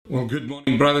Well, good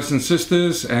morning, brothers and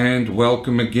sisters, and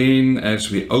welcome again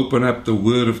as we open up the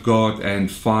Word of God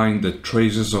and find the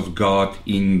treasures of God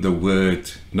in the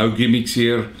Word. No gimmicks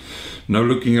here, no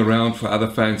looking around for other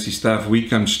fancy stuff. We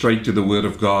come straight to the Word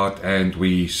of God and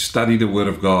we study the Word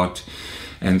of God.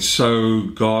 And so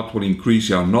God will increase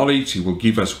our knowledge, He will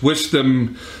give us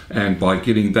wisdom, and by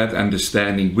getting that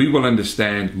understanding, we will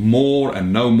understand more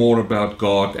and know more about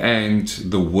God and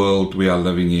the world we are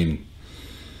living in.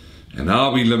 And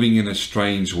are we living in a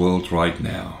strange world right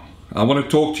now? I want to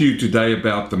talk to you today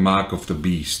about the mark of the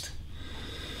beast.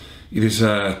 It is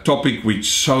a topic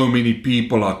which so many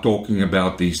people are talking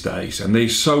about these days, and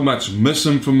there's so much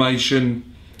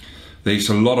misinformation. There's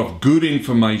a lot of good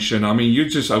information. I mean, you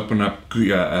just open up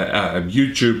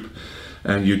YouTube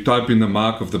and you type in the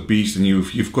mark of the beast, and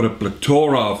you've got a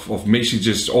plethora of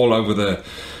messages all over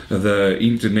the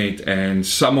internet, and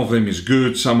some of them is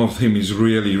good, some of them is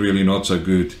really not so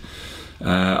good.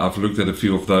 I've looked at a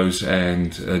few of those,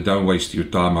 and don't waste your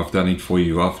time. I've done it for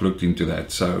you. I've looked into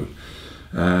that. So,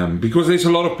 because there's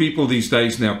a lot of people these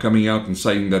days now coming out and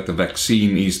saying that the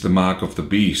vaccine is the mark of the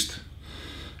beast.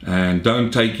 And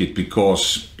don't take it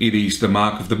because it is the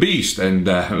mark of the beast. And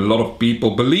a lot of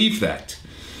people believe that.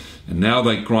 And now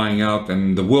they're crying out,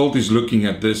 and the world is looking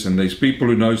at this, and there's people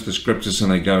who knows the scriptures,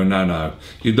 and they go, no,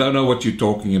 you don't know what you're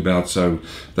talking about. So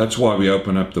that's why we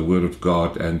open up the Word of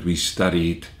God and we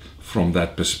study it from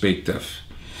that perspective.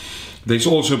 There's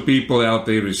also people out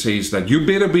there who says that you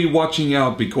better be watching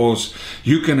out because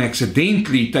you can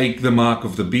accidentally take the mark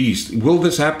of the beast. Will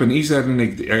this happen? Is that an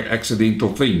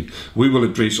accidental thing? We will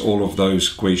address all of those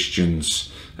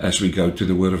questions as we go to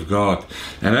the Word of God.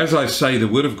 And as I say, the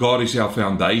Word of God is our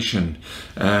foundation.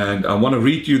 And I want to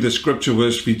read you the scripture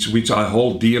verse which I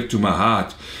hold dear to my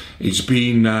heart. It's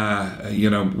been,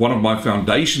 one of my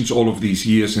foundations all of these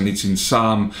years, and it's in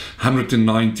Psalm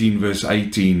 119 verse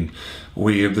 18,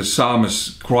 where the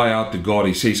psalmist cry out to God.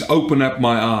 He says, open up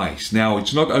my eyes. Now,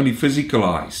 it's not only physical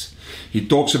eyes. He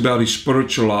talks about his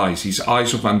spiritual eyes, his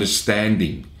eyes of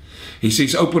understanding. He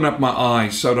says, open up my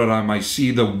eyes so that I may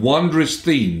see the wondrous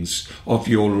things of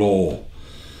your law.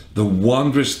 The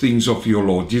wondrous things of your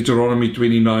law. Deuteronomy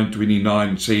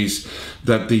 29:29 says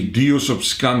that the Deus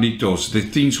obscurus, the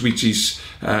things which is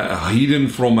hidden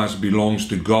from us belongs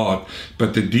to God,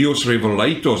 but the Deus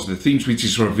revelator, the things which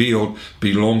is revealed,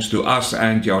 belongs to us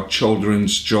and our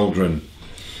children's children.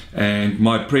 And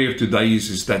my prayer today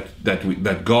is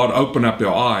that God open up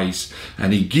our eyes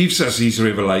and He gives us His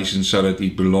revelation so that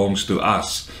it belongs to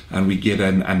us and we get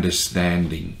an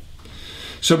understanding.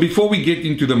 So before we get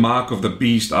into the mark of the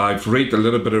beast, I've read a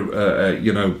little bit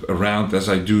around, as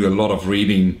I do a lot of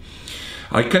reading.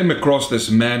 I came across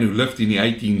this man who lived in the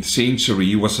 18th century.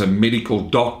 He was a medical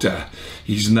doctor.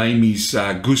 His name is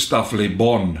Gustave Le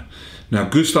Bon. Now,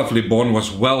 Gustave Le Bon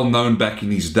was well known back in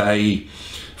his day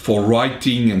for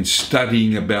writing and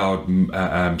studying about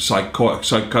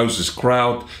psychosis,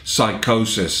 crowd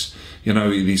psychosis. It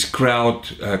is crowd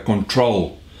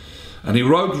control. And he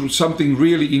wrote something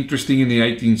really interesting in the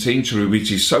 18th century,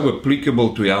 which is so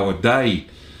applicable to our day.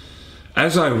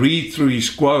 As I read through his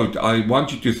quote, I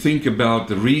want you to think about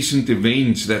the recent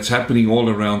events that's happening all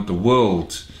around the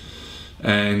world.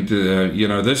 And,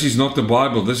 this is not the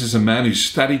Bible. This is a man who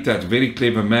studied that, very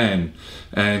clever man.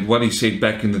 And what he said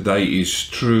back in the day is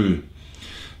true.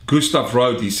 Gustav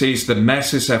wrote, he says, the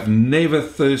masses have never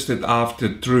thirsted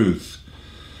after truth.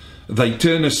 They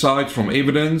turn aside from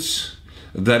evidence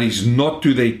that is not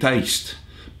to their taste,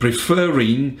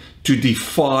 preferring to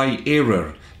defy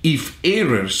error, if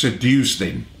error seduce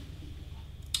them.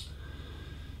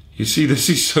 You see, this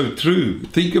is so true.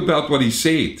 Think about what he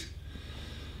said.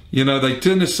 They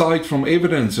turn aside from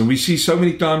evidence, and we see so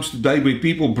many times today where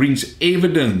people brings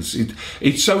evidence.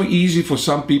 It's so easy for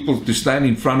some people to stand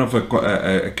in front of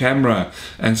a camera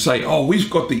and say, oh, we've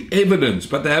got the evidence,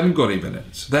 but they haven't got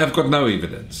evidence. They have got no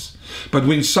evidence. But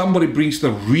when somebody brings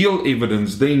the real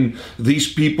evidence, then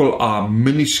these people are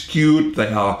minuscule, they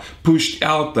are pushed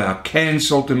out, they are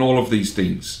cancelled, and all of these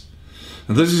things.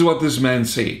 And this is what this man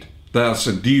said. They are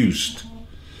seduced.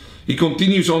 He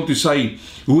continues on to say,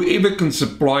 whoever can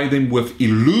supply them with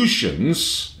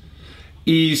illusions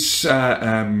is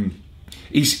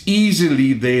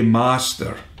easily their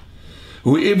master.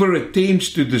 Whoever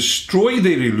attempts to destroy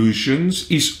their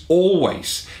illusions is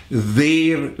always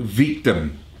their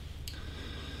victim.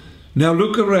 Now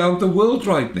look around the world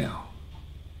right now.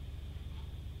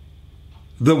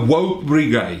 The woke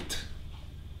brigade,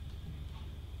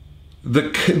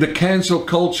 the cancel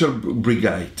culture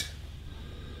brigade.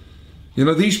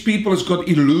 These people has got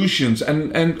illusions,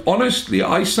 and honestly,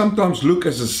 I sometimes look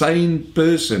as a sane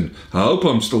person. I hope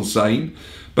I'm still sane,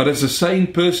 But as a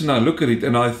sane person, I look at it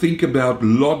and I think about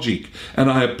logic, and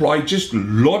I apply just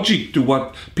logic to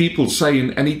what people say,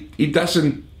 and it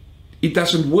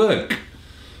doesn't work.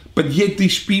 But yet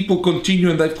these people continue,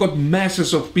 and they've got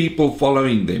masses of people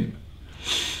following them.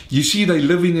 You see, they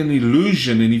live in an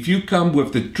illusion, and if you come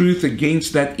with the truth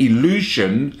against that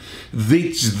illusion,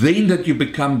 it's then that you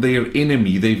become their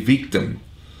enemy, their victim.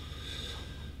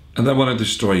 And they want to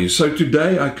destroy you. So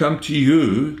today I come to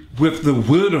you with the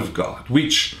Word of God,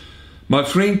 which, my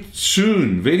friend,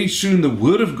 soon, very soon, the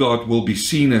Word of God will be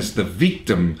seen as the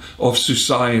victim of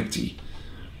society.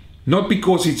 Not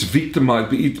because it's victimized,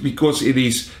 but because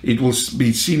it will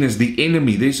be seen as the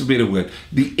enemy. There's a better word.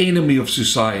 The enemy of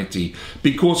society.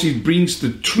 Because it brings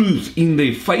the truth in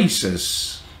their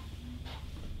faces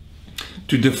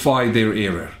to defy their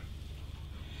error.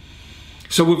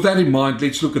 So with that in mind,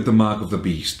 let's look at the mark of the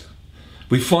beast.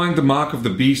 We find the mark of the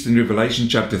beast in Revelation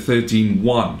chapter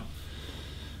 13:1.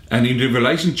 And in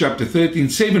Revelation chapter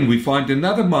 13:7, we find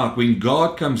another mark when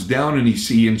God comes down and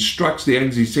he instructs the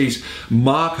angels. He says,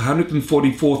 mark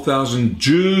 144,000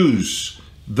 Jews.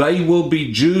 They will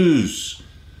be Jews.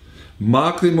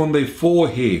 Mark them on their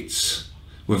foreheads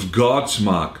with God's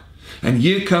mark. And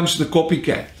here comes the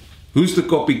copycat. Who's the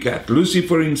copycat?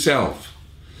 Lucifer himself.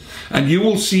 And you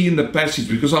will see in the passage,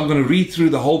 because I'm going to read through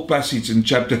the whole passage in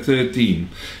chapter 13,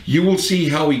 you will see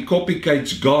how he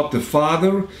copycats God the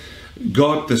Father,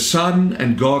 God the Son,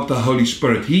 and God the Holy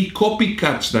Spirit. He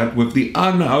copycats that with the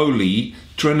unholy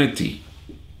Trinity.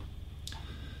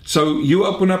 So you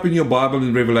open up in your Bible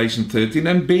in Revelation 13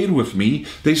 and bear with me.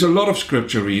 There's a lot of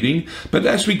scripture reading, but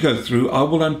as we go through, I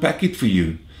will unpack it for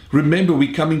you. Remember,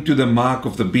 we're coming to the mark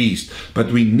of the beast,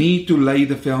 but we need to lay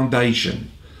the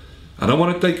foundation. I don't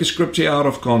want to take a scripture out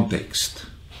of context.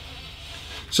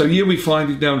 So here we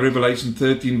find it now in Revelation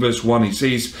 13 verse 1. He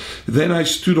says, then I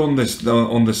stood on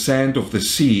the sand of the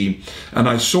sea, and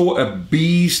I saw a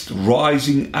beast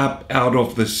rising up out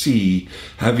of the sea,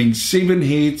 having 7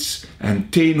 heads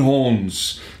and 10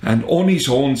 horns, and on his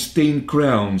horns 10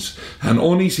 crowns, and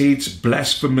on his heads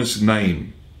blasphemous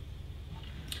name.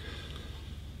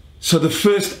 So the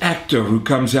first actor who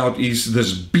comes out is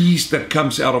this beast that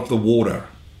comes out of the water.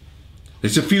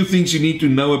 There's a few things you need to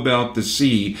know about the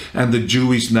sea and the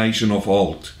Jewish nation of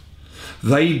old.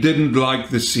 They didn't like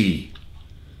the sea.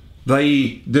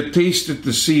 They detested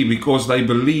the sea because they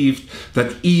believed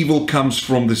that evil comes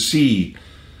from the sea.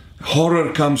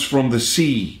 Horror comes from the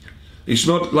sea. It's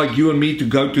not like you and me to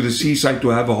go to the seaside to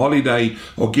have a holiday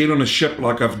or get on a ship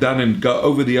like I've done and go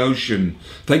over the ocean.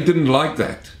 They didn't like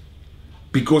that,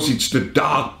 because it's the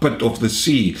dark pit of the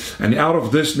sea. And out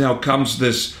of this now comes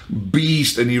this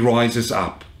beast, and he rises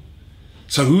up.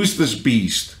 So who's this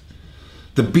beast?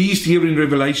 The beast here in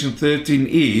Revelation 13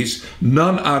 is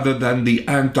none other than the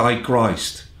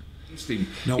Antichrist.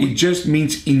 Now, it just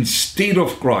means instead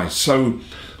of Christ. So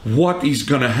what is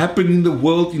going to happen in the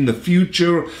world in the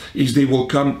future is there will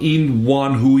come in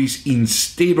one who is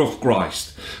instead of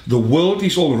Christ. The world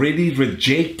is already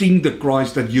rejecting the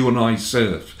Christ that you and I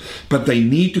serve, but they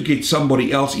need to get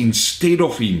somebody else instead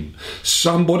of him,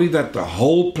 somebody that the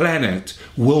whole planet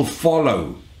will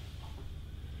follow.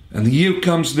 And here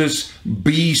comes this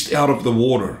beast out of the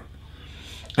water,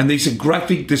 and there's a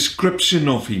graphic description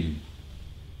of him.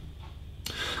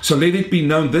 So let it be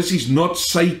known, this is not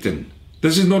Satan.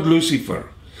 This is not Lucifer,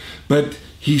 but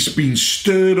he's been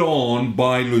stirred on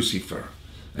by Lucifer.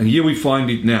 And here we find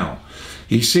it now.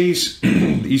 He says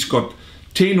he's got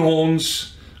 10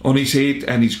 horns on his head,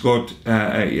 and he's got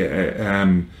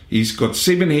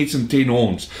 7 heads and 10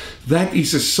 horns. That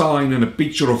is a sign and a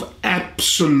picture of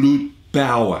absolute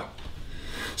power.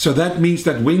 So that means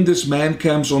that when this man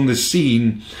comes on the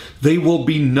scene, there will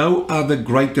be no other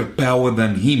greater power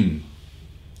than him.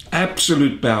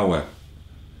 Absolute power.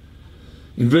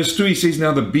 In verse 2 he says,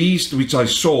 now the beast which I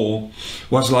saw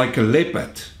was like a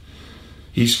leopard.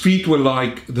 His feet were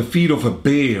like the feet of a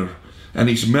bear, and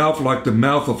his mouth like the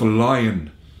mouth of a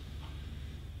lion.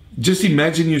 Just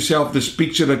imagine yourself this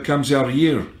picture that comes out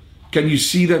here. Can you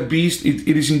see that beast? It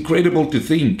is incredible to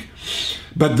think.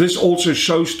 But this also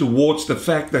shows towards the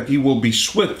fact that he will be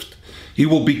swift. He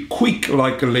will be quick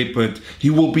like a leopard. He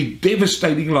will be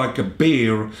devastating like a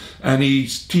bear. And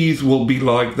his teeth will be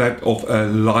like that of a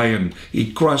lion.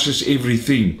 He crushes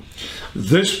everything.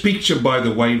 This picture, by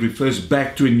the way, refers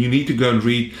back to, and you need to go and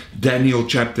read Daniel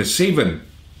chapter 7.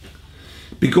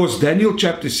 Because Daniel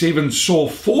chapter 7 saw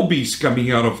 4 beasts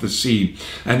coming out of the sea.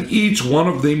 And each one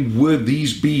of them were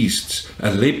these beasts.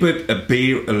 A leopard, a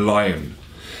bear, a lion.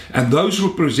 And those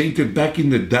represented back in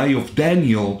the day of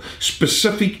Daniel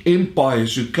specific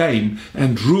empires who came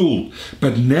and ruled.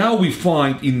 But now we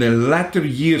find in the latter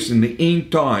years, in the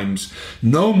end times,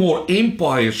 no more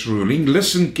empires ruling.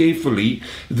 Listen carefully.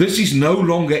 This is no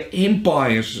longer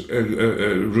empires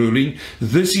ruling.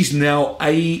 This is now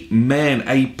a man,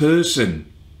 a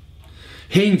person.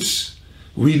 Hence,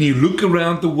 when you look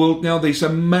around the world now, there's a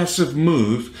massive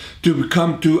move to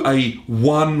come to a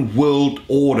one world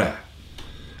order,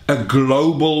 a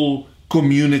global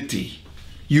community.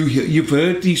 You've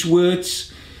heard these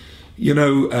words, you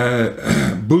know,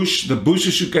 the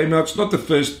Bushes who came out, it's not the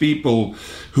first people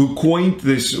who coined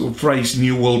this phrase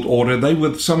New World Order. They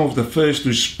were some of the first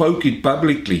who spoke it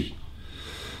publicly.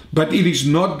 But it is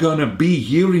not going to be,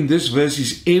 here in this verse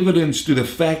is evidence to the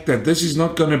fact that this is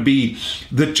not going to be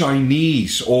the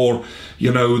Chinese or,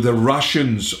 you know, the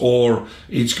Russians, or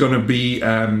it's going to be,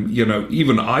 you know,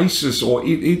 even ISIS, or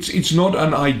it's not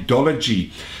an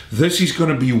ideology. This is going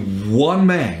to be one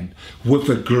man with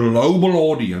a global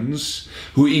audience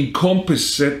who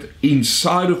encompasses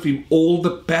inside of him all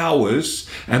the powers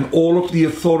and all of the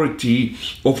authority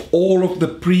of all of the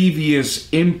previous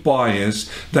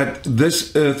empires that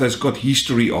this earth has got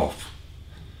history of.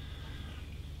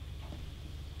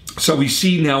 So we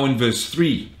see now in verse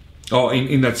 3, or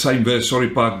in that same verse, sorry,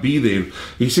 part B there,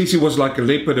 he says he was like a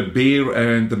leopard, a bear,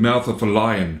 and the mouth of a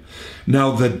lion.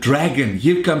 Now the dragon,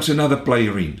 here comes another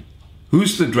player in.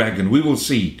 Who's the dragon? We will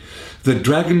see. The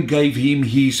dragon gave him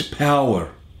his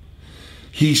power,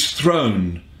 his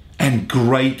throne, and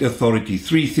great authority.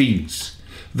 Three things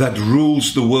that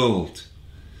rules the world.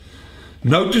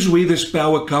 Notice where this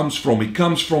power comes from. It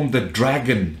comes from the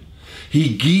dragon.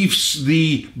 He gives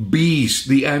the beast,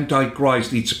 the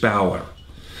Antichrist, its power.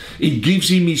 It gives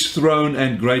him his throne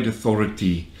and great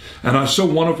authority. And I saw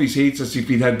one of his heads as if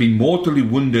it had been mortally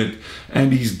wounded,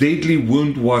 and his deadly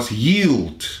wound was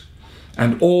healed.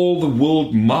 And all the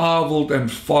world marveled and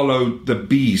followed the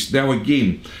beast. Now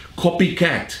again,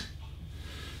 copycat.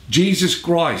 Jesus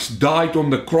Christ died on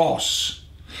the cross.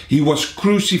 He was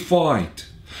crucified.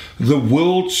 The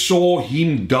world saw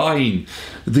him dying.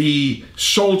 The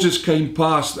soldiers came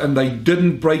past and they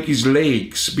didn't break his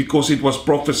legs because it was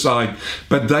prophesied.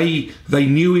 But they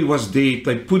knew he was dead.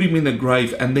 They put him in the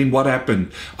grave. And then what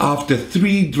happened? After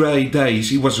 3 days,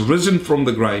 he was risen from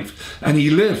the grave and he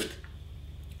lived.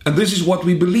 And this is what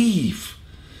we believe.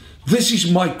 This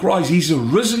is my Christ. He's a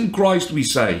risen Christ, we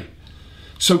say.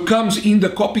 So comes in the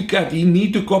copycat. He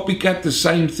need to copycat the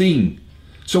same thing.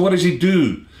 So what does he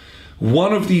do?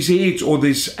 One of these heads, or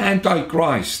this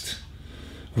Antichrist,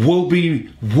 will be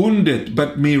wounded,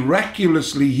 but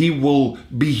miraculously he will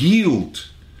be healed.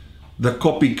 The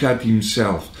copycat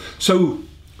himself. So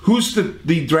who's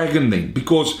the dragon then?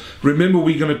 Because remember,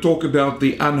 we're going to talk about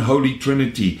the unholy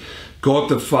Trinity. God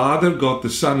the Father, God the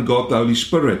Son, God the Holy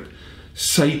Spirit.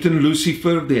 Satan,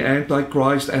 Lucifer, the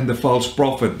Antichrist, and the false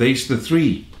prophet. There's the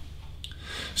three.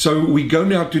 So we go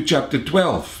now to chapter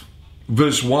 12,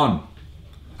 verse 1.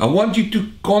 I want you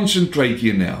to concentrate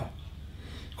here now,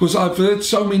 because I've heard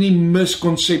so many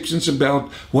misconceptions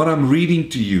about what I'm reading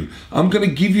to you. I'm going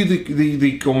to give you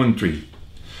the commentary.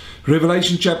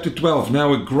 Revelation chapter 12.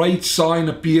 Now a great sign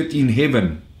appeared in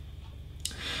heaven.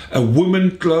 A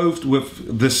woman clothed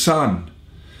with the sun,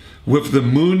 with the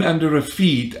moon under her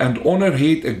feet, and on her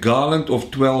head a garland of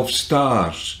 12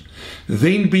 stars.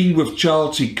 Then being with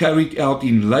child, she carried out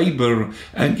in labor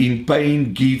and in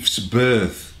pain gives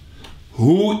birth.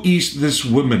 Who is this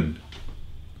woman?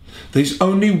 There's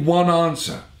only one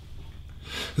answer.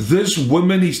 This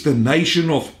woman is the nation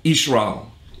of Israel.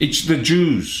 It's the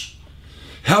Jews.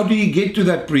 How do you get to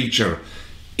that, preacher?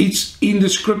 It's in the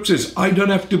scriptures. I don't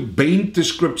have to bend the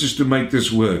scriptures to make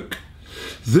this work.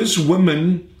 This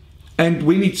woman, and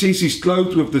when it says he's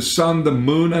clothed with the sun, the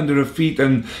moon under her feet,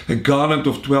 and a garland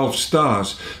of 12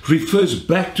 stars, refers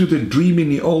back to the dream in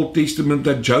the Old Testament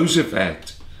that Joseph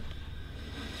had.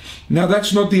 Now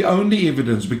that's not the only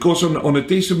evidence, because on a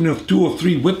testimony of 2 or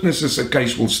 3 witnesses a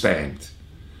case will stand.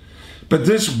 But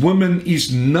this woman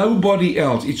is nobody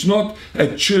else. It's not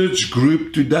a church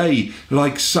group today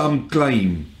like some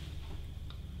claim.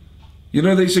 You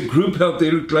know, there's a group out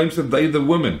there who claims that they're the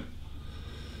woman.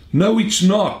 No, it's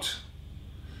not.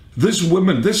 This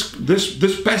woman,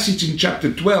 this passage in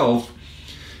chapter 12,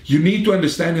 you need to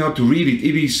understand how to read it.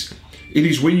 It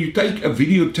is when you take a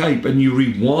videotape and you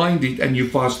rewind it and you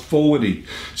fast forward it,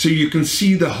 so you can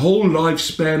see the whole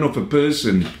lifespan of a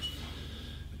person.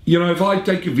 You know, if I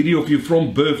take a video of you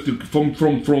from birth to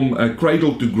from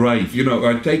cradle to grave, you know,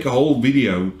 I take a whole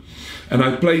video and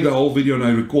I play the whole video and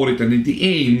I record it, and at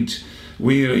the end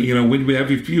when we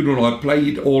have a funeral, I play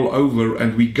it all over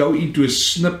and we go into a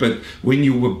snippet when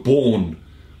you were born.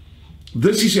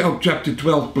 This is how chapter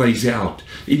 12 plays out.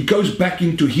 It goes back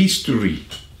into history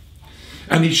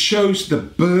and it shows the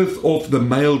birth of the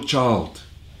male child.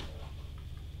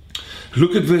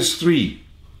 Look at verse 3.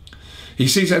 He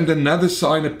says, and another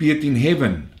sign appeared in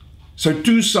heaven. So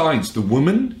two signs, the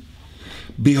woman,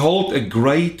 behold, a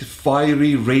great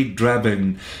fiery red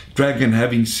dragon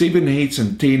having 7 heads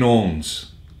and 10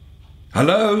 horns.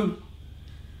 Hello?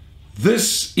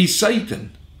 This is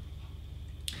Satan.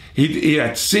 He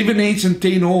had 7 heads and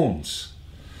 10 horns,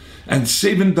 and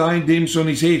 7 diadems on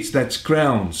his heads, that's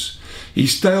crowns.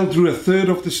 His tail drew 1/3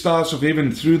 of the stars of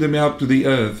heaven, threw them out to the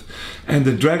earth. And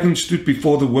the dragon stood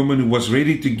before the woman who was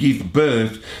ready to give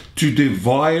birth, to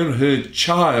devour her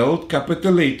child,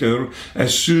 capital letter,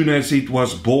 as soon as it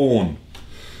was born.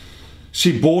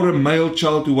 She bore a male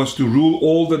child who was to rule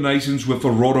all the nations with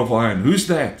a rod of iron. Who's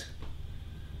that?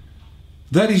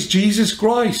 That is Jesus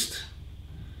Christ.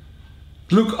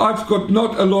 Look, I've got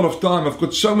not a lot of time. I've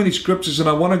got so many scriptures and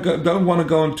I don't want to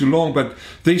go on too long, but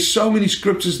there's so many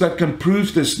scriptures that can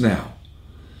prove this now.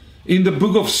 In the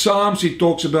book of Psalms, it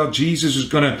talks about Jesus who's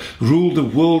going to rule the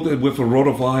world with a rod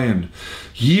of iron.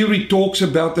 Here he talks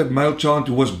about that male child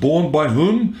who was born by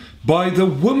whom? By the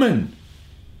woman.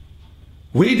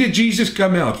 Where did Jesus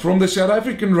come out? From the South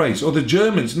African race or the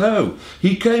Germans? No,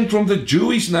 he came from the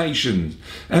Jewish nation.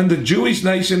 And the Jewish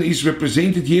nation is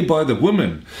represented here by the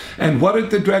woman. And what did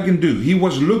the dragon do? He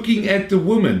was looking at the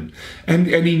woman. And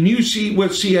he knew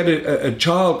she had a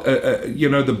child,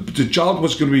 the child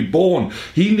was going to be born.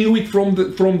 He knew it from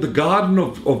the Garden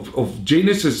of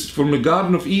Genesis, from the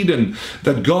Garden of Eden,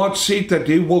 that God said that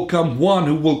there will come one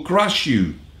who will crush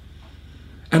you.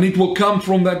 And it will come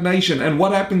from that nation. And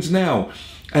what happens now?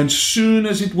 And soon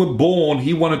as it were born,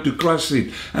 he wanted to crush it.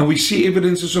 And we see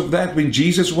evidences of that when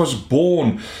Jesus was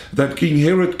born, that King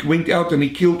Herod went out and he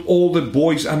killed all the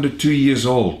boys under 2 years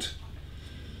old.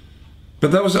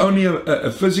 But that was only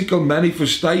a physical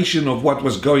manifestation of what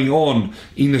was going on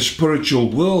in the spiritual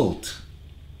world.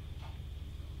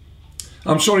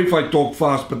 I'm sorry if I talk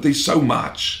fast, but there's so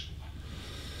much.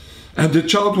 And the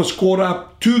child was caught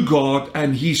up to God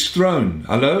and his throne.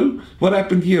 Hello? What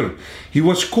happened here? He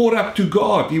was caught up to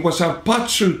God. He was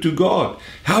harpazo to God.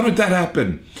 How did that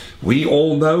happen? We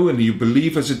all know, and you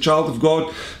believe as a child of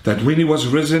God, that when he was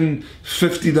risen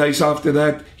 50 days after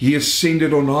that, he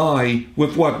ascended on high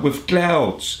with what? With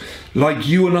clouds. Like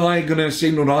you and I are going to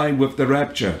ascend on high with the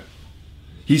rapture.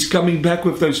 He's coming back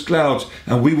with those clouds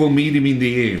and we will meet him in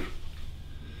the air.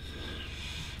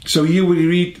 So here we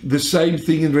read the same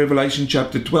thing in Revelation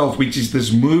chapter 12, which is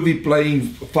this movie playing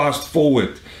fast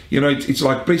forward. It's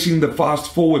like pressing the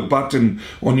fast forward button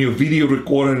on your video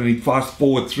recorder and it fast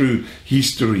forward through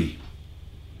history.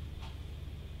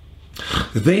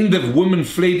 Then the woman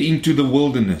fled into the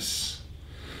wilderness,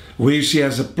 where she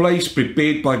has a place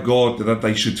prepared by God that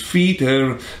they should feed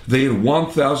her there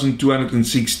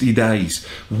 1,260 days.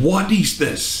 What is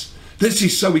this? This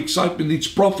is so exciting. It's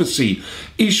prophecy.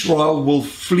 Israel will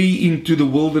flee into the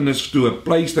wilderness to a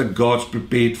place that God's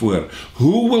prepared for her.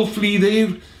 Who will flee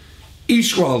there?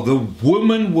 Israel. The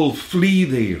woman will flee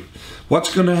there.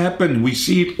 What's going to happen? We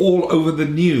see it all over the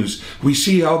news. We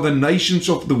see how the nations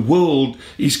of the world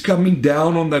is coming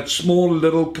down on that small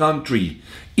little country,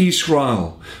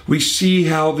 Israel. We see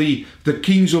how the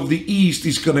kings of the east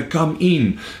is going to come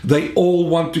in. They all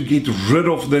want to get rid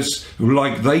of this,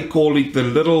 like they call it, the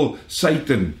little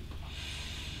Satan.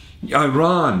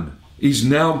 Iran is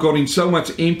now getting so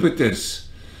much impetus.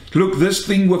 Look, this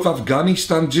thing with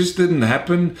Afghanistan just didn't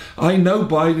happen. I know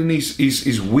Biden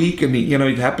is weak and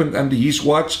it happened under his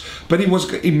watch, but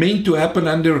it meant to happen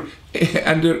under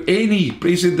any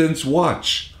president's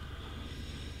watch.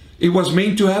 It was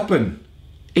meant to happen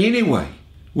anyway.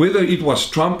 Whether it was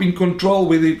Trump in control,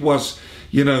 whether it was,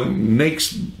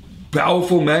 next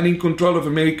powerful man in control of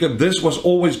America, this was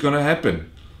always going to happen.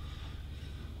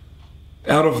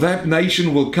 Out of that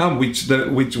nation will come, which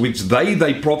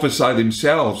they prophesy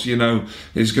themselves,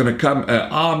 is going to come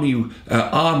an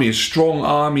army, a strong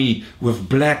army with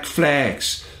black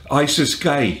flags,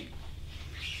 ISIS-K.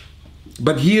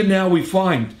 But here now we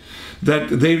find that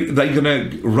they're going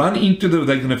to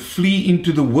they're going to flee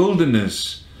into the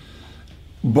wilderness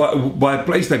by a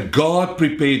place that God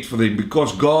prepared for them,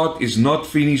 because God is not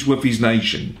finished with his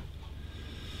nation.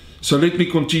 So let me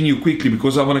continue quickly,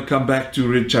 because I want to come back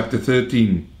to chapter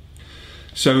 13.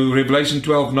 So Revelation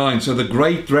 12:9. So the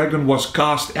great dragon was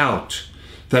cast out,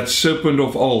 that serpent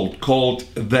of old, called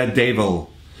the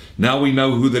devil. Now we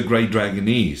know who the great dragon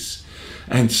is.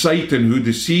 And Satan, who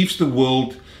deceives the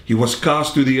world, He was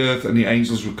cast to the earth and the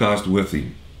angels were cast with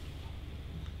him.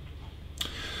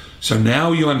 So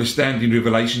now you understand in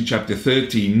Revelation chapter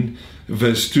 13,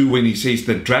 verse 2, when he says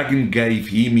the dragon gave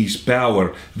him his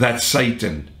power, that's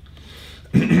Satan.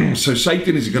 So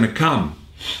Satan is going to come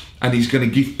and he's going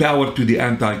to give power to the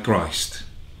Antichrist.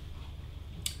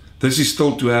 This is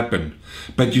still to happen.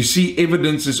 But you see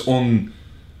evidences on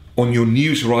your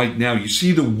news right now. You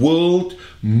see the world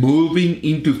moving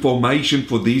into formation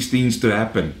for these things to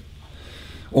happen.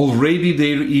 Already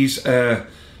there is a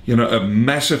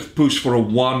massive push for a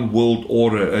one world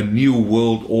order, a new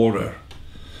world order.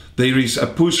 There is a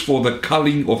push for the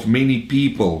culling of many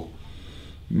people.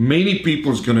 Many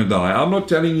people's going to die. I'm not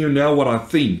telling you now what I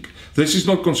think. This is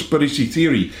not conspiracy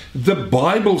theory. The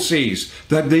Bible says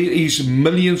that there is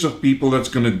millions of people that's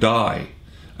going to die.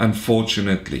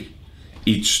 Unfortunately,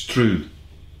 it's true.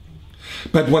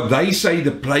 But what they say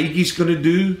the plague is going to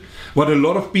do, what a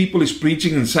lot of people is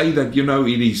preaching and say that,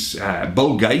 it is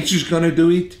Bill Gates who's going to do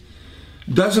it.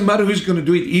 Doesn't matter who's going to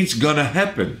do it, it's going to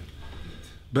happen.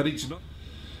 But it's not.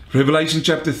 Revelation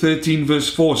chapter 13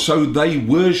 verse 4, so they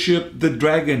worship the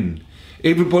dragon.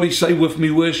 Everybody say with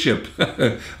me, worship.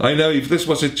 I know if this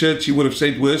was a church, you would have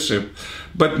said worship.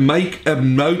 But make a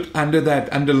note under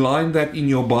that, underline that in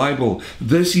your Bible.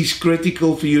 This is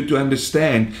critical for you to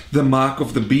understand the mark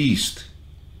of the beast.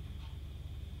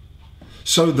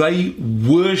 So they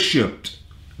worshipped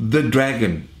the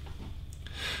dragon.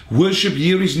 Worship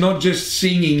here is not just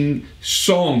singing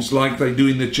songs like they do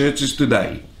in the churches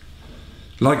today.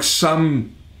 Like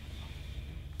some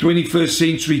 21st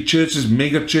century churches,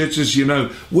 mega churches,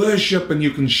 worship and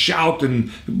you can shout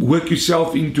and work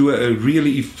yourself into a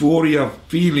really euphoria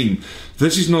feeling.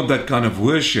 This is not that kind of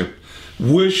worship.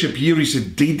 Worship here is a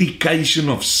dedication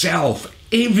of self,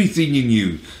 everything in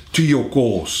you, to your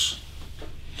cause.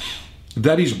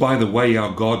 That is, by the way, how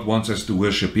God wants us to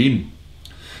worship Him.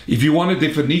 If you want a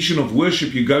definition of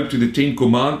worship, you go to the 10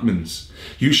 Commandments.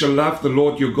 You shall love the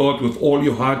Lord your God with all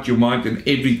your heart, your mind, and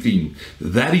everything.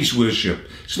 That is worship.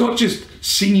 It's not just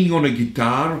singing on a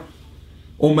guitar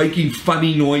or making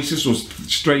funny noises or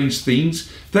strange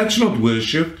things. That's not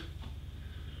worship.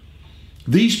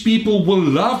 These people will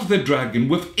love the dragon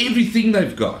with everything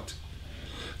they've got.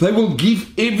 They will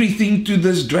give everything to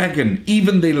this dragon,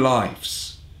 even their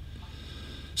lives.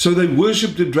 So they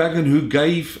worship the dragon who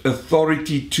gave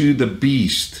authority to the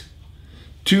beast.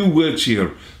 Two words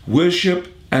here,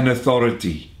 worship and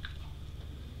authority.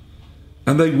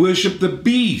 And they worship the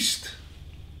beast,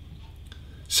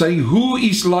 saying, who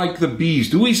is like the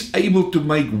beast? Who is able to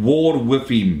make war with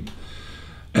him?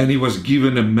 And he was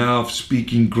given a mouth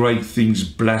speaking great things,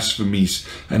 blasphemies.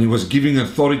 And he was given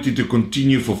authority to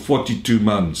continue for 42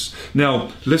 months.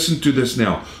 Now, listen to this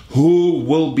now. Who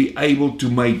will be able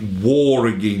to make war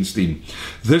against him?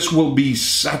 This will be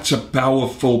such a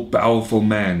powerful, powerful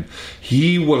man.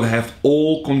 He will have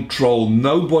all control.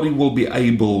 Nobody will be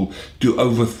able to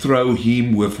overthrow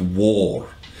him with war.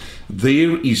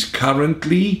 There is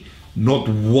currently not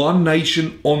one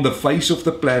nation on the face of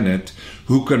the planet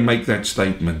who can make that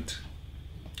statement.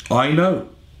 I know.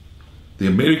 The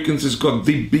Americans has got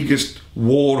the biggest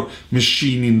war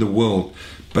machine in the world,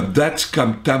 but that's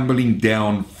come tumbling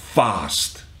down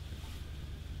fast.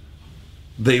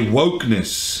 Their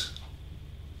wokeness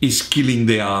is killing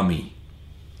their army.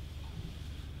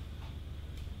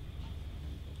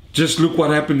 Just look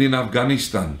what happened in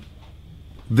Afghanistan.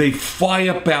 Their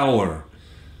firepower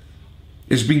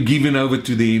has been given over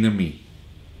to the enemy.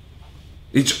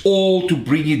 It's all to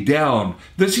bring it down.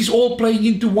 This is all playing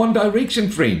into one direction,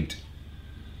 friend.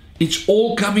 It's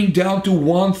all coming down to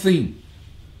one thing.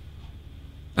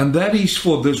 And that is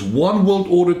for this one world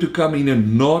order to come in,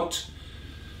 and not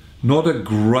a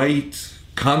great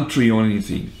country or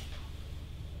anything.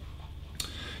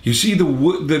 You see,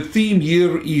 the theme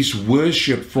here is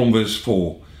worship from verse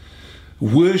 4.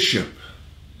 Worship.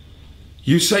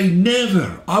 You say,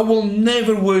 never. I will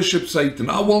never worship Satan.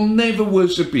 I will never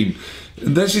worship him.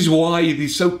 And this is why it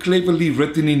is so cleverly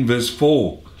written in verse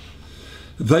 4.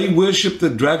 They worship the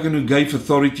dragon who gave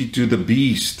authority to the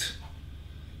beast.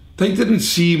 They didn't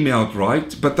see him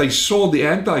outright, but they saw the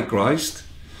Antichrist,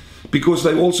 because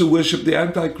they also worship the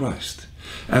Antichrist.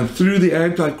 And through the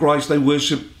Antichrist, they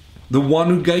worship the one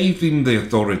who gave him the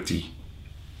authority.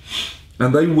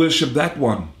 And they worship that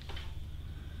one.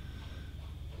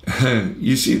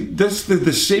 You see, that's the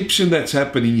deception that's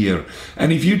happening here.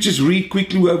 And if you just read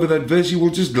quickly over that verse, you will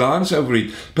just glance over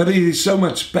it. But there is so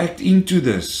much packed into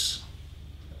this.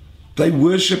 They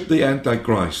worship the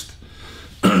Antichrist.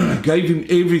 Gave him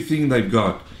everything they've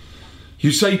got.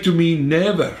 You say to me,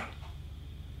 never.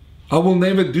 I will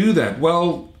never do that.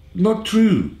 Well, not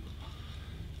true.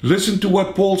 Listen to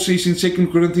what Paul says in 2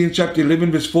 Corinthians chapter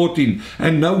 11 verse 14.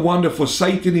 And no wonder, for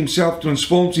Satan himself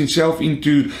transforms himself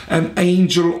into an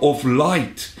angel of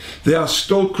light. There are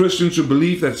still Christians who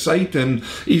believe that Satan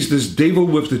is this devil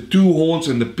with the two horns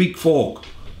and the pitchfork.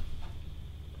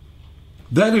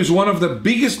 That is one of the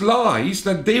biggest lies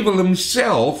that the devil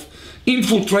himself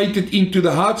infiltrated into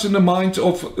the hearts and the minds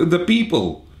of the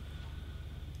people.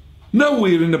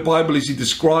 Nowhere in the Bible is he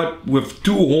described with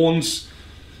two horns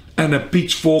and a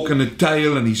pitchfork and a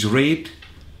tail and he's red.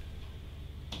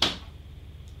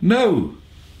 No.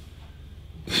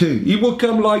 He will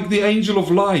come like the angel of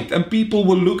light, and people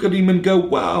will look at him and go,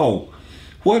 wow,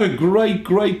 what a great,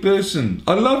 great person.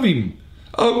 I love him.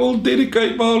 I will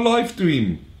dedicate my life to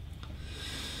him.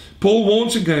 Paul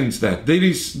warns against that.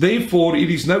 Therefore, it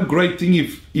is no great thing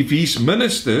if his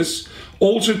ministers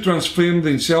also transform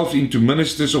themselves into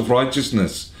ministers of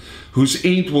righteousness, whose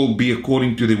end will be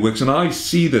according to their works. And I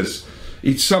see this.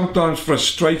 It sometimes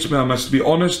frustrates me, I must be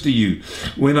honest to you,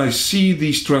 when I see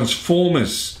these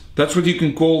transformers. That's what you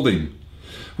can call them.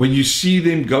 When you see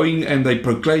them going and they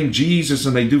proclaim Jesus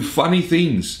and they do funny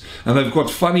things. And they've got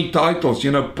funny titles,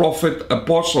 prophet,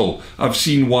 apostle. I've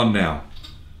seen one now.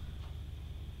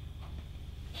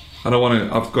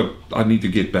 I need to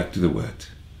get back to the word.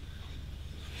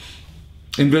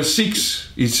 In verse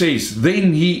 6, it says,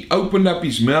 Then he opened up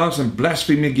his mouth and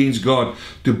blasphemed against God,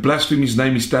 to blaspheme his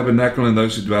name, his tabernacle, and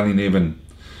those who dwell in heaven.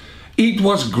 It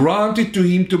was granted to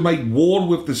him to make war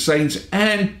with the saints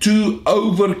and to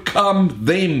overcome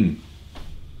them.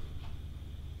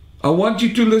 I want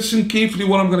you to listen carefully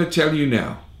what I'm going to tell you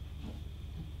now.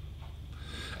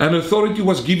 And authority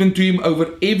was given to him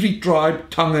over every tribe,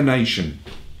 tongue, and nation.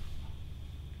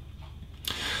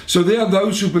 So there are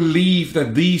those who believe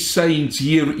that these saints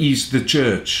here is the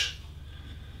church.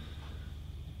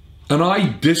 And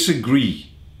I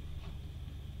disagree.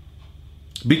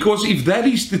 Because if that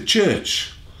is the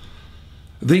church,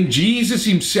 then Jesus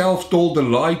himself told a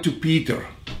lie to Peter.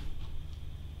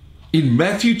 In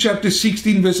Matthew chapter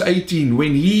 16 verse 18,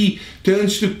 when he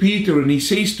turns to Peter and he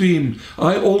says to him,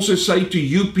 I also say to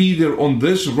you, Peter, on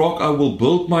this rock I will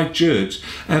build my church,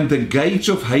 and the gates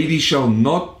of Hades shall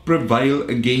not prevail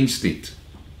against it.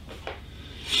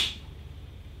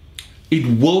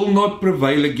 It will not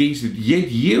prevail against it. Yet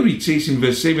here it says in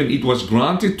verse 7, it was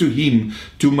granted to him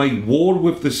to make war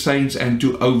with the saints and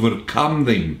to overcome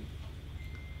them.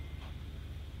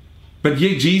 But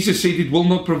yet Jesus said it will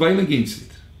not prevail against it.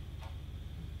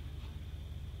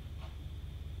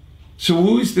 So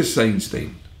who is the saints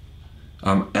then?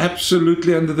 I'm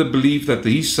absolutely under the belief that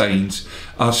these saints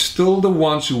are still the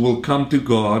ones who will come to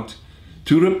God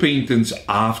to repentance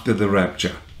after the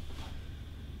rapture.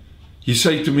 You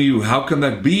say to me, how can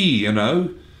that be,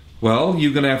 Well,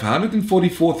 you're going to have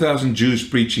 144,000 Jews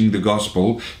preaching the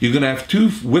gospel. You're going to have 2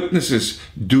 witnesses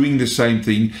doing the same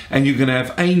thing. And you're going to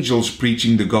have angels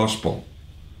preaching the gospel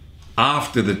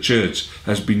after the church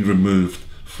has been removed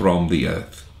from the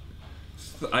earth.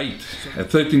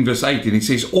 13 verse 8, and it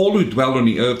says, all who dwell on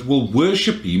the earth will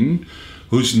worship him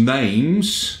whose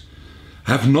names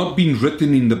have not been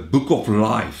written in the book of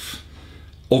life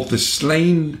of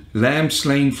the lamb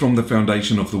slain from the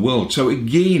foundation of the world. So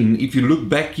again, if you look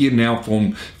back here now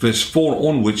from verse 4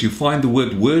 onwards, you find the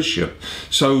word worship.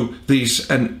 So there's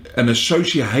an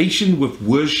association with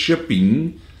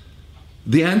worshiping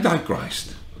the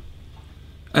Antichrist.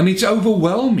 And it's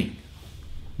overwhelming.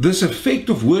 This effect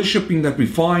of worshipping that we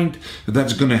find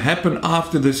that's going to happen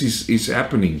after this is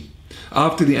happening.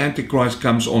 After the Antichrist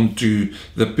comes onto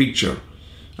the picture.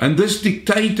 And this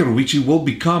dictator, which he will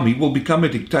become a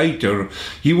dictator.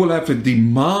 He will have a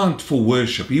demand for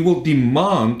worship. He will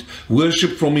demand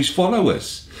worship from his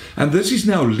followers. And this is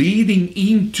now leading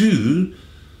into,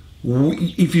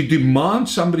 if you demand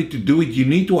somebody to do it, you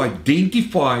need to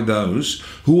identify those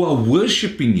who are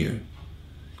worshipping you.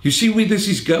 You see where this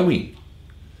is going?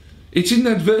 It's in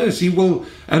that verse. He will,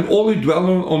 and all who dwell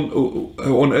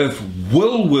on earth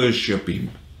will worship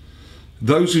him.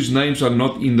 Those whose names are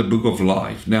not in the book of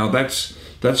life. Now that's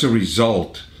a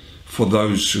result for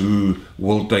those who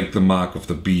will take the mark of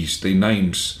the beast. Their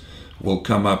names will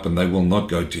come up and they will not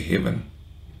go to heaven.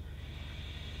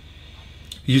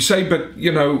 You say, but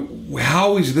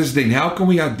how is this then? How can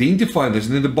we identify this?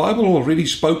 And then the Bible already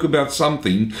spoke about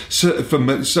something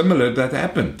similar that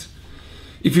happened.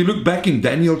 If you look back in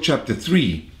Daniel chapter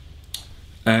 3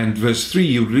 and verse 3,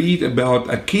 you read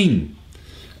about a king,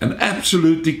 an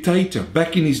absolute dictator.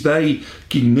 Back in his day,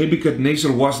 King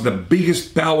Nebuchadnezzar was the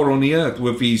biggest power on the earth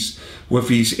with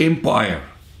his empire.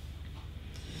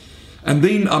 And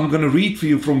then I'm going to read for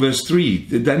you from verse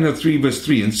 3, Daniel 3 verse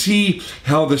 3, and see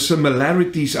how the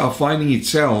similarities are finding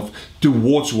itself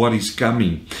towards what is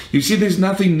coming. You see, there's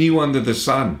nothing new under the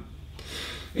sun.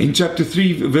 In chapter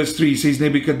 3 verse 3 it says,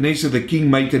 Nebuchadnezzar the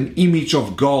king made an image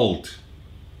of gold.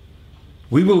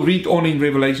 We will read on in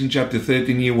Revelation chapter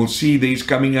 13, you will see there's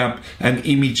coming up an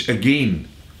image again.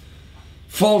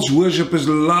 False worshippers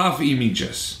love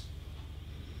images.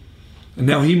 And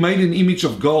now he made an image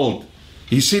of gold.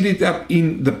 He set it up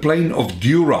in the plain of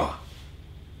Dura,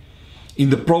 in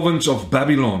the province of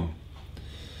Babylon.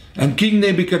 And King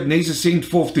Nebuchadnezzar sent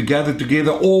forth to gather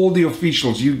together all the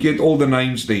officials, you get all the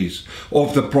names there,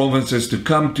 of the provinces to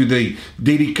come to the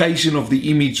dedication of the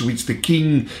image which the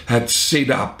king had set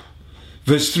up.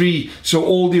 Verse 3, so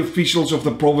all the officials of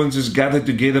the provinces gathered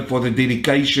together for the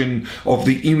dedication of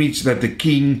the image that the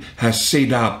king has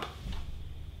set up.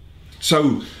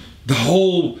 So the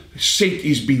whole set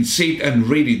is been set and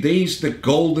ready. There's the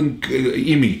golden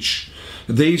image.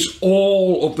 There's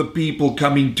all of the people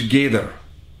coming together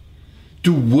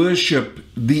to worship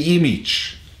the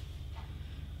image,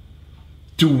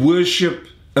 to worship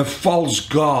a false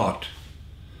god,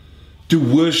 to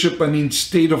worship an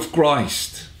instead of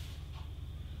Christ.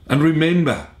 And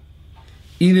remember,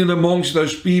 in and amongst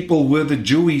those people were the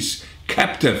Jewish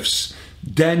captives,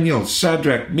 Daniel,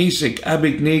 Shadrach, Meshach,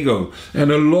 Abednego,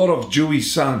 and a lot of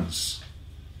Jewish sons.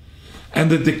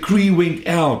 And the decree went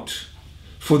out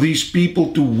for these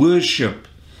people to worship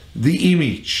the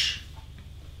image.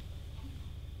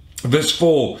 Verse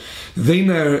 4, then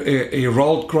a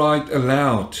herald cried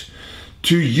aloud,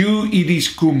 to you it is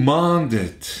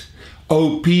commanded,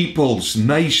 O peoples,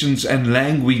 nations, and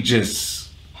languages.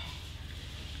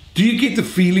 Do you get the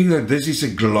feeling that this is a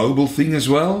global thing as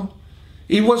well?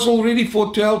 It was already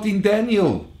foretold in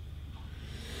Daniel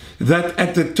that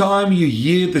at the time you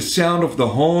hear the sound of the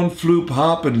horn, flute,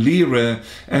 harp, and lyre,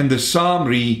 and the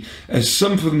psalmody, a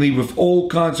symphony with all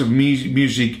kinds of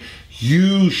music,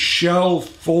 you shall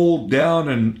fall down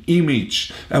an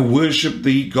image and worship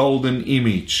the golden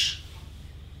image.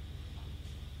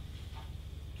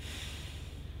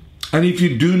 And if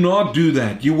you do not do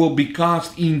that, you will be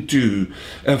cast into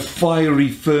a fiery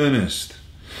furnace.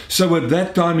 So at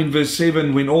that time in verse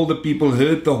 7, when all the people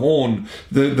heard the horn,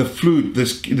 the flute,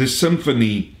 the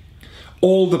symphony,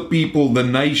 all the people, the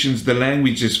nations, the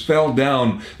languages fell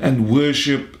down and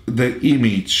worshiped the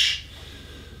image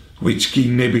which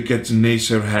King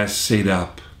Nebuchadnezzar has set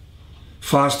up.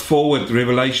 Fast forward,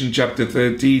 Revelation chapter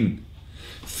 13,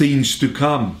 things to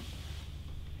come.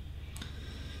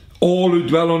 All who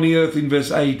dwell on the earth, in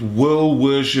verse 8, will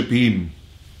worship him.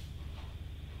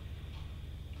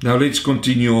 Now let's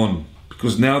continue on,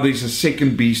 because now there's a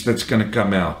second beast that's going to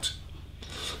come out.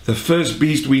 The first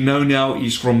beast we know now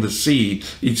is from the sea.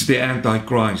 It's the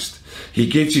Antichrist. He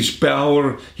gets his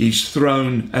power, his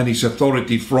throne, and his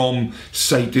authority from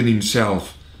Satan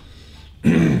himself.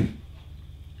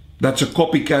 That's a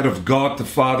copycat of God the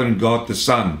Father and God the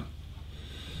Son.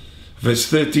 Verse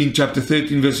 13, chapter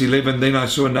 13, verse 11, then I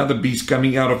saw another beast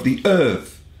coming out of the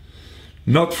earth,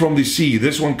 not from the sea.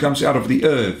 This one comes out of the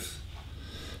earth.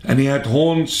 And he had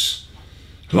horns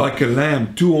like a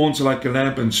lamb, 2 horns like a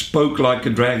lamb, and spoke like a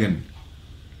dragon.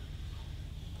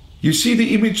 You see,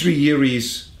 the imagery here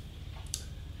is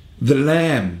the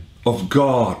Lamb of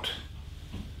God.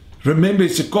 Remember,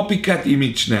 it's a copycat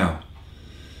image now.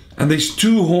 And there's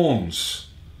 2 horns.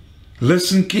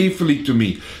 Listen carefully to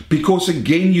me, because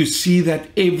again you see that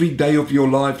every day of your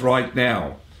life right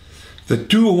now. The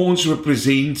 2 horns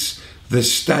represents the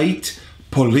state,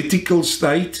 political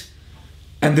state,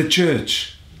 and the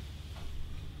church.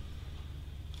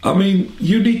 I mean,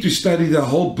 you need to study the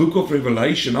whole book of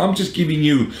Revelation. I'm just giving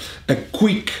you a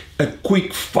quick,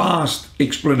 fast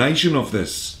explanation of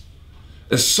this.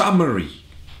 A summary.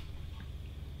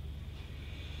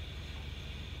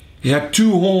 He had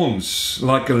 2 horns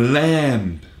like a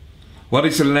lamb. What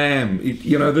is a lamb?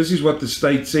 This is what the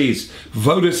state says.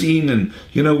 Vote us in and,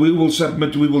 we will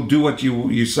submit, we will do what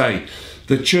you say.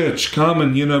 The church, come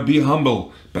and, be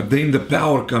humble. But then the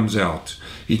power comes out.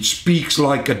 It speaks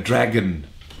like a dragon.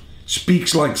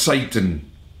 Speaks like Satan.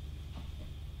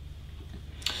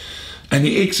 And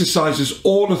he exercises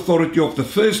all authority of the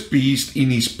first beast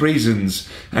in his presence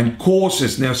and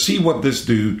causes, now see what this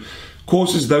do,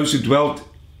 causes those who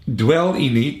dwell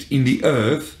in it, in the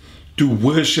earth, to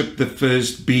worship the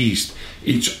first beast.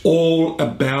 It's all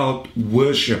about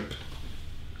worship.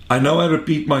 I know I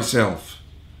repeat myself.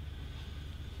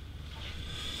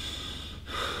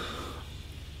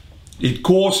 It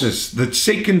causes, the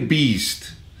second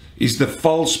beast is the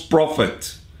false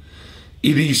prophet.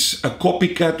 It is a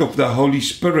copycat of the Holy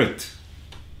Spirit.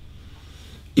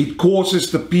 It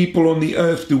causes the people on the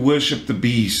earth to worship the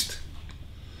beast,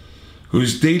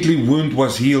 whose deadly wound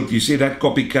was healed. You see, that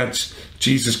copycats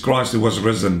Jesus Christ who was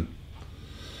risen.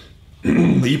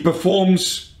 He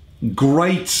performs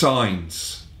great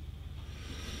signs,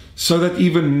 so that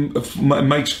even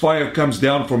makes fire comes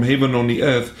down from heaven on the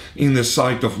earth in the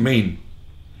sight of men.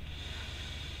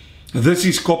 This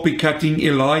is copycatting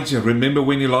Elijah. Remember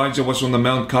when Elijah was on the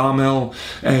Mount Carmel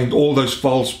and all those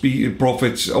false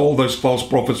prophets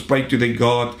prayed to their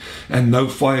God and no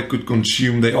fire could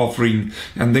consume their offering.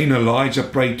 And then Elijah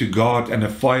prayed to God and a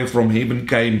fire from heaven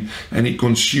came and it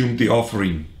consumed the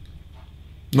offering.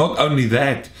 Not only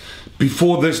that,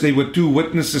 before this there were 2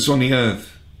 witnesses on the earth.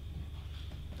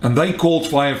 And they called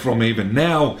fire from heaven.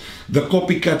 Now the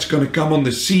copycat's going to come on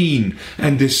the scene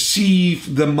and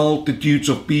deceive the multitudes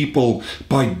of people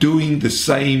by doing the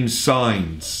same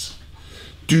signs.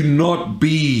 Do not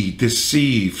be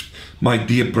deceived, my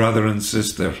dear brother and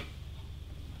sister.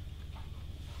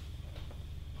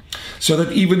 So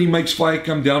that even he makes fire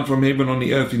come down from heaven on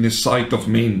the earth in the sight of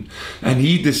men. And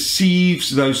he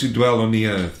deceives those who dwell on the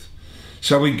earth.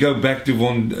 Shall we go back to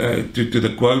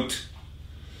the quote?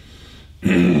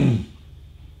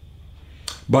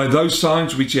 By those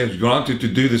signs which he has granted to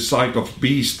do the sight of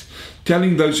beast,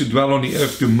 telling those who dwell on the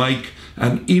earth to make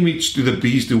an image to the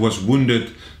beast who was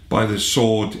wounded by the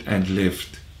sword and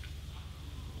lived.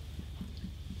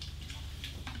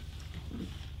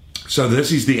 So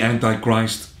this is the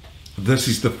Antichrist. This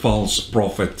is the false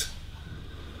prophet.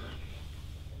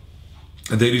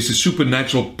 There is a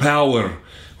supernatural power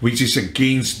which is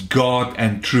against God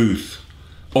and truth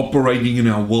operating in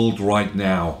our world right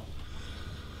now.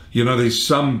 You know, there's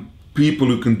some people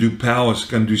who can do powers,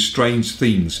 can do strange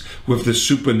things with the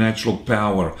supernatural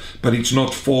power, but it's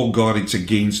not for God, it's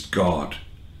against God.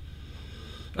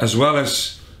 As well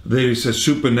as there is a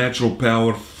supernatural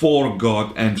power for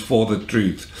God and for the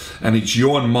truth. And it's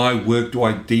your and my work to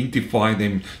identify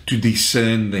them, to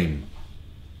discern them.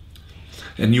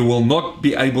 And you will not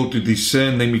be able to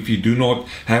discern them if you do not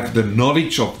have the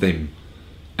knowledge of them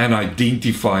and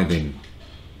identify them.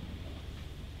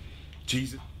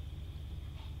 Jesus.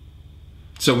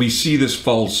 So we see this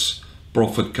false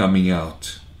prophet coming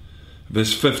out.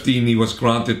 Verse 15, he was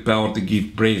granted power to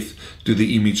give breath to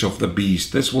the image of the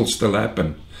beast. This will still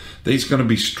happen. There's going to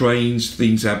be strange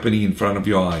things happening in front of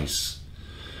your eyes.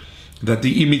 That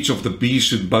the image of the beast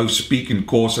should both speak and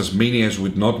cause as many as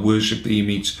would not worship the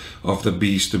image of the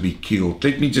beast to be killed.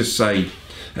 Let me just say,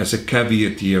 as a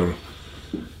caveat here,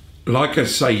 like I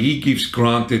say, he gives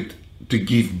granted to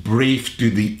give breath to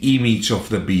the image of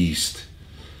the beast.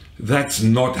 That's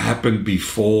not happened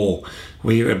before,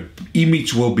 where an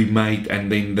image will be made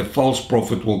and then the false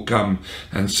prophet will come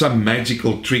and some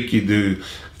magical trick you do,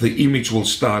 the image will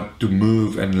start to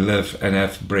move and live and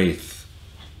have breath.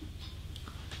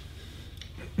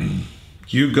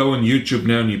 You go on YouTube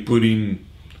now and you put in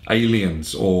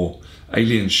aliens or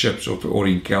alien ships or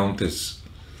encounters.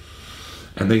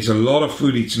 And there's a lot of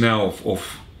footage now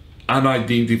of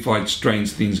unidentified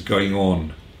strange things going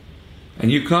on.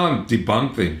 And you can't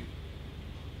debunk them.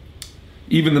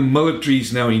 Even the military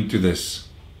is now into this.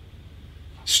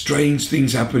 Strange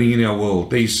things happening in our world.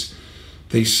 There's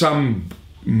some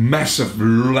massive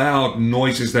loud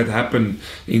noises that happen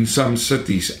in some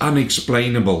cities,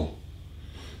 unexplainable.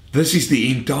 This is the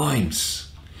end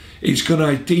times. It's going to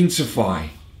intensify.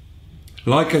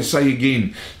 Like I say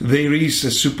again, there is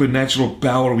a supernatural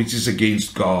power which is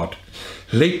against God.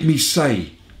 Let me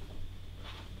say,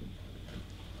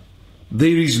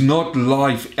 there is not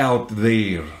life out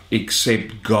there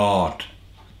except God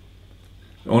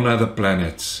on other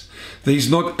planets. There is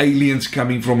not aliens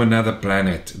coming from another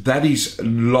planet. That is a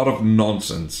lot of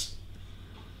nonsense.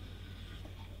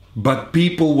 But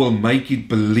people will make it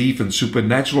believe, and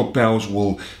supernatural powers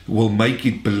will make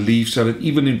it believe, so that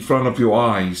even in front of your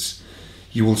eyes,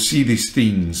 you will see these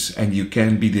things and you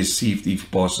can be deceived if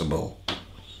possible.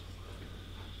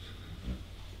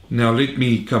 Now let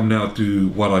me come now to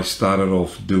what I started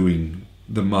off doing,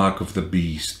 the mark of the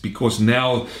beast. Because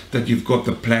now that you've got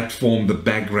the platform, the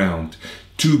background,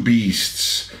 2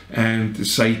 beasts and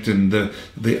Satan,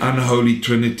 the unholy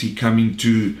trinity coming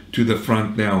to the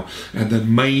front now. And the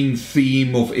main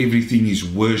theme of everything is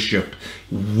worship.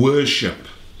 Worship.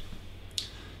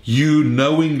 You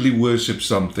knowingly worship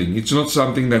something. It's not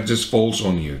something that just falls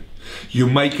on you. You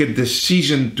make a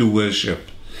decision to worship.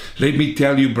 Let me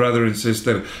tell you, brother and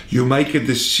sister, you make a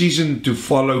decision to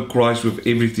follow Christ with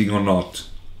everything or not.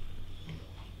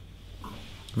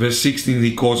 Verse 16,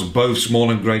 he caused both small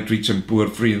and great, rich and poor,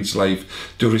 free and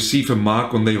slave, to receive a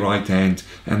mark on their right hand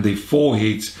and their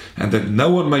foreheads, and that no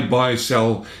one may buy or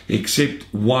sell except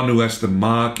one who has the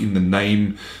mark in the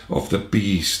name of the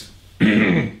beast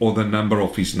or the number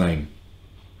of his name.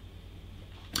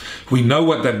 We know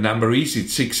what that number is.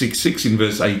 It's 666 in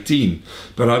verse 18,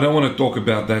 but I don't want to talk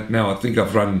about that now. I think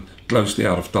I've run closely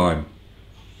out of time.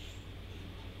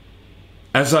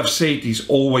 As I've said, he's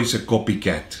always a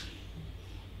copycat.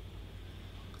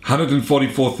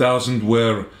 144,000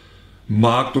 were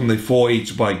marked on their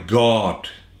foreheads by God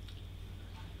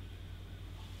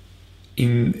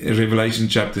in Revelation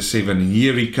chapter 7. And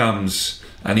here he comes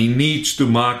and he needs to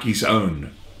mark his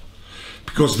own.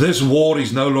 Because this war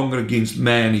is no longer against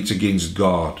man, it's against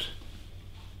God.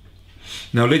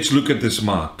 Now let's look at this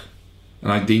mark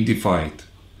and identify it.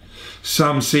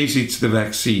 Some says it's the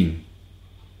vaccine.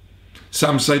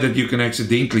 Some say that you can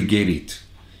accidentally get it.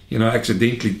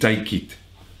 Accidentally take it.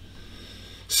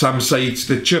 Some say it's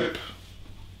the chip.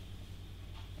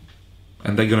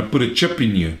 And they're going to put a chip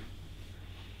in you.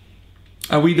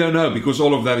 And we don't know, because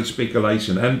all of that is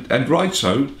speculation. And right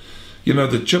so,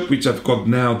 the chip which I've got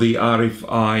now, the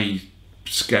RFI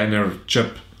scanner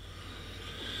chip,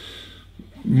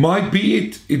 might be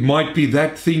it. It might be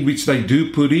that thing which they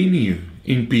do put in you,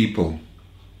 in people.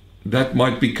 That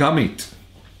might become it.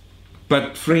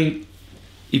 But friend,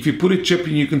 if you put a chip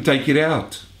in, you can take it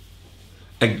out.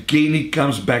 Again, it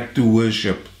comes back to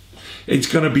worship.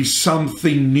 It's going to be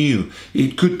something new.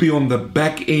 It could be on the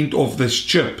back end of this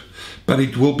chip, but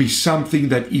it will be something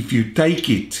that if you take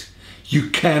it, you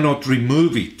cannot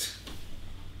remove it.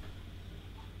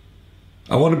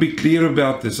 I want to be clear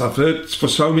about this. I've heard for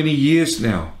so many years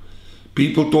now,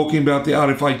 people talking about the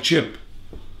RFI chip.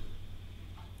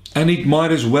 And it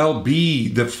might as well be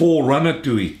the forerunner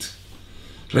to it.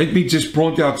 Let me just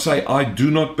point out, say, I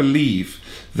do not believe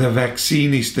the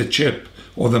vaccine is the chip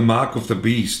or the mark of the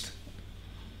beast.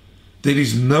 There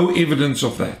is no evidence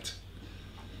of that.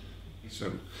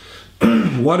 So,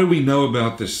 what do we know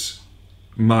about this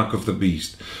mark of the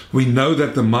beast? We know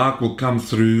that the mark will come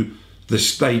through the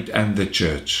state and the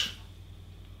church.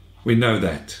 We know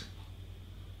that.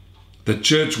 The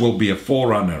church will be a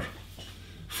forerunner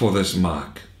for this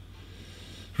mark.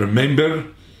 Remember,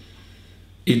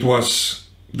 it was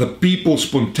the people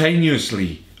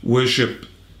spontaneously worship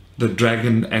the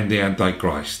dragon and the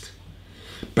Antichrist.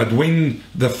 But when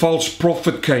the false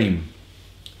prophet came,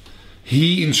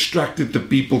 he instructed the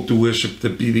people to worship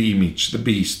the image, the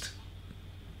beast.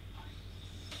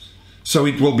 So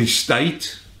it will be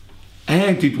state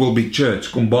and it will be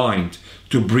church combined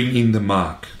to bring in the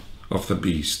mark of the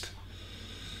beast.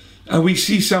 And we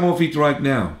see some of it right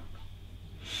now.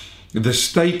 The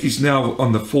state is now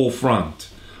on the forefront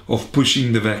of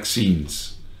pushing the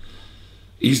vaccines.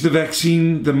 Is the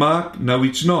vaccine the mark? No,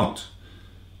 it's not.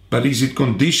 But is it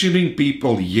conditioning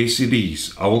people? Yes, it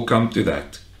is. I will come to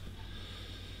that.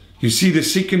 You see, the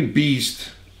second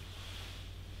beast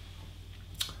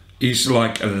is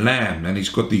like a lamb, and it's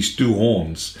got these two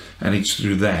horns, and it's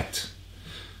through that.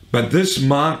 But this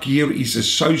mark here is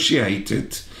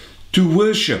associated to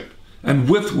worship and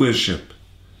with worship.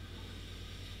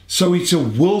 So it's a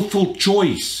willful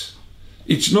choice.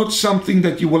 It's not something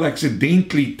that you will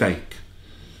accidentally take.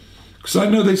 Because I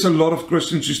know there's a lot of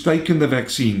Christians who've taken the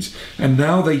vaccines and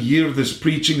now they hear this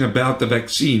preaching about the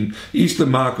vaccine is the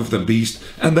mark of the beast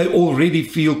and they already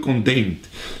feel condemned.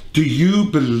 Do you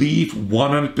believe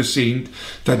 100%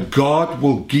 that God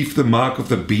will give the mark of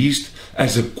the beast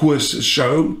as a quiz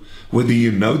show, whether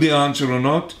you know the answer or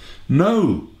not?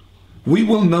 No. We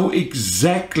will know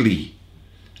exactly,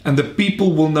 and the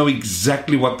people will know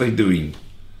exactly what they're doing.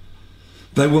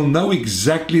 They will know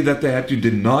exactly that they had to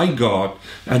deny God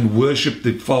and worship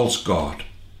the false god.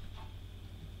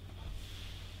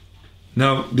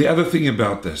 Now, the other thing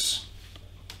about this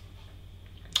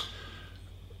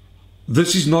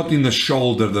is not in the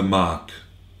shoulder, the mark.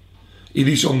 It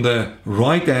is on the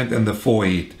right hand and the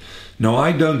forehead. Now,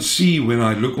 I don't see when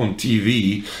I look on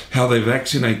TV how they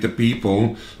vaccinate the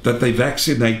people, that they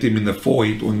vaccinate them in the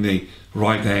forehead or in the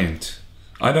right hand.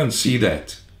 I don't see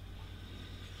that.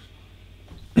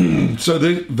 So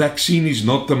the vaccine is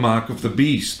not the mark of the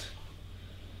beast.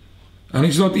 And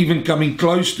it's not even coming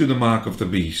close to the mark of the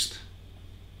beast.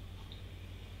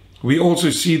 We also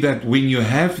see that when you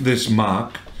have this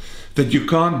mark, that you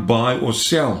can't buy or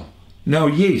sell. Now,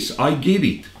 yes, I get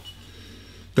it.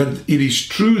 That it is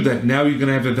true that now you're going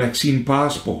to have a vaccine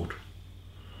passport.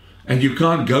 And you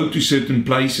can't go to certain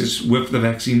places with the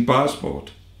vaccine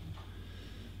passport.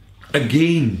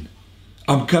 Again,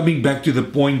 I'm coming back to the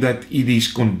point that it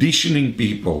is conditioning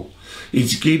people.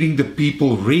 It's getting the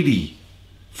people ready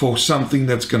for something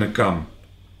that's going to come.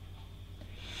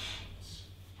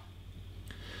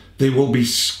 There will be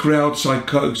crowd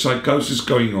psychosis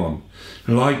going on,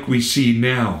 like we see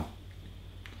now.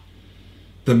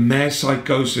 The mass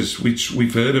psychosis which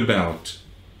we've heard about.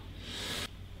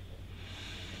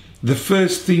 The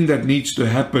first thing that needs to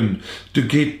happen to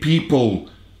get people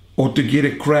or to get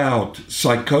a crowd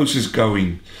psychosis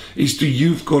going is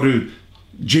you've got to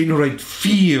generate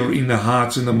fear in the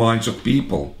hearts and the minds of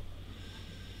people.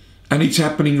 And it's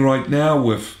happening right now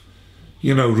with,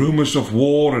 rumors of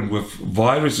war and with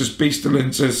viruses,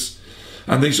 pestilences.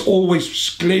 And there's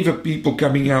always clever people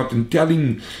coming out and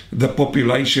telling the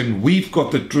population, we've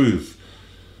got the truth.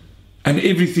 And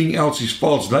everything else is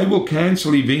false. They will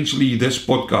cancel eventually this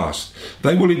podcast.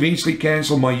 They will eventually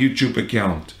cancel my YouTube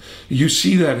account. You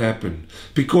see that happen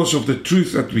because of the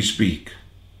truth that we speak.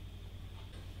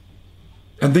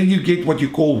 And then you get what you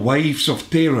call waves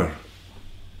of terror.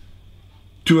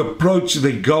 To approach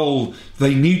the goal,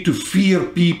 they need to fear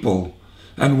people.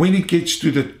 And when it gets to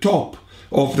the top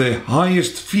of the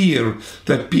highest fear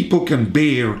that people can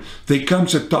bear, there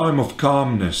comes a time of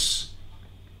calmness.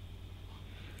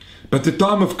 But the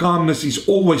time of calmness is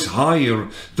always higher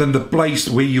than the place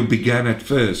where you began at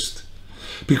first.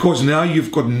 Because now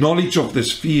you've got knowledge of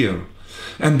this fear.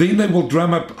 And then they will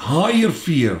drum up higher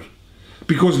fear.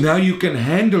 Because now you can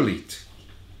handle it.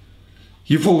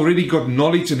 You've already got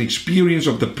knowledge and experience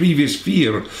of the previous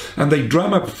fear. And they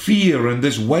drum up fear, and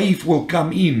this wave will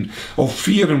come in of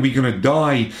fear, and we're going to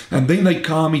die. And then they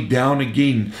calm it down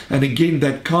again. And again,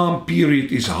 that calm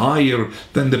period is higher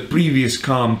than the previous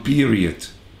calm period.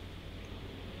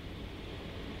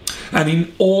 And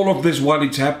in all of this, while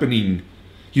it's happening,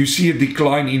 you see a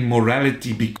decline in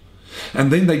morality.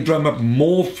 And then they drum up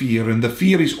more fear, and the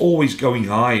fear is always going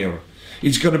higher.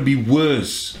 It's going to be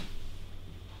worse.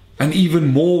 And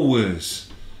even more worse.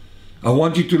 I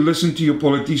want you to listen to your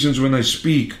politicians when they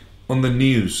speak on the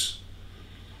news.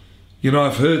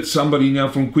 I've heard somebody now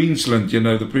from Queensland,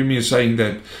 the Premier saying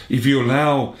that if you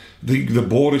allow the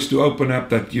borders to open up,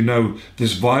 that,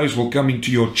 this virus will come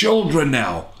into your children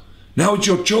now. Now it's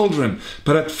your children.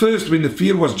 But at first, when the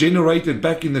fear was generated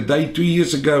back in the day 2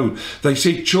 years ago, they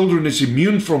said children is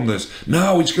immune from this.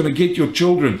 Now it's going to get your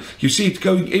children. You see, it's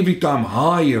going every time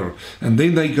higher. And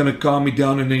then they're going to calm it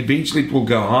down, and eventually it will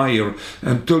go higher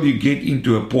until you get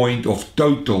into a point of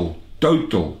total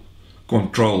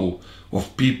control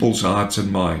of people's hearts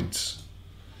and minds.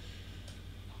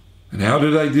 And how do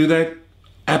they do that?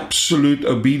 Absolute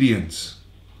obedience.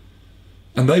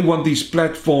 And they want these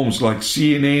platforms like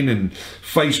CNN and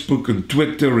Facebook and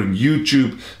Twitter and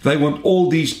YouTube. They want all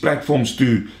these platforms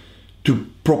to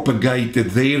propagate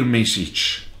their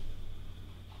message.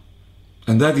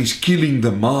 And that is killing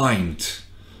the mind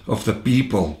of the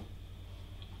people.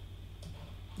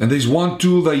 And there's one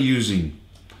tool they're using,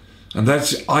 and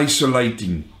that's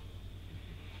isolating.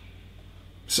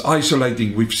 It's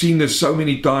isolating. We've seen this so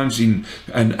many times in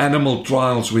animal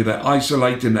trials where they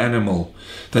isolate an animal.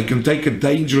 They can take a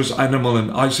dangerous animal and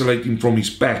isolate him from his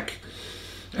pack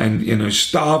and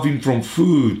starve him from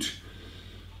food.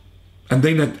 And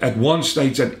then at one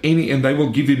stage and they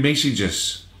will give him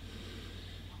messages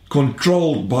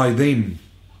controlled by them,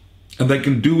 and they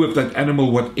can do with that animal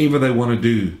whatever they want to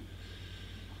do.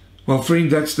 Well,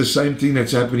 friend, that's the same thing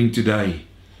that's happening today.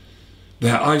 They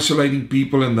are isolating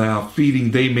people, and they are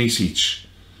feeding their message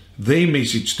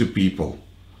to people.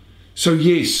 So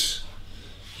yes,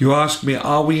 you ask me,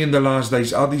 are we in the last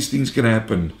days? Are these things going to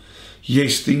happen?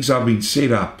 Yes, things are being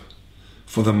set up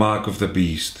for the mark of the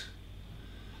beast.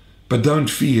 But don't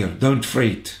fear, don't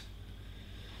fret.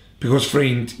 Because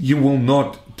friend, you will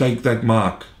not take that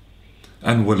mark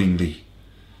unwillingly.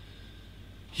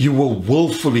 You will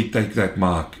willfully take that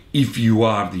mark if you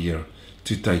are there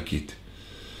to take it.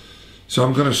 So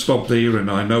I'm going to stop there,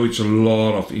 and I know it's a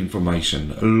lot of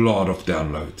information, a lot of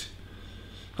download.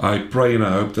 I pray and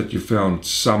I hope that you found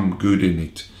some good in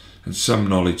it and some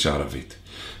knowledge out of it.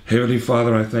 Heavenly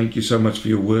Father, I thank you so much for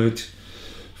your word.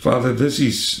 Father, this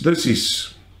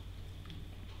is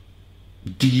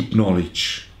deep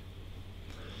knowledge,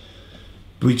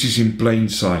 which is in plain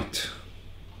sight.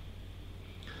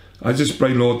 I just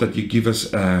pray, Lord, that you give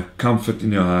us comfort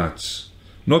in our hearts,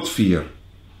 not fear,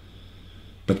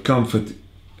 but comfort,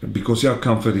 because our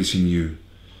comfort is in you.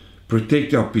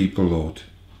 Protect our people, Lord,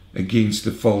 against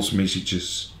the false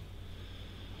messages.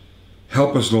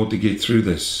 Help us, Lord, to get through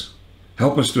this.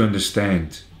 Help us to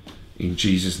understand. In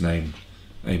Jesus' name,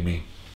 amen.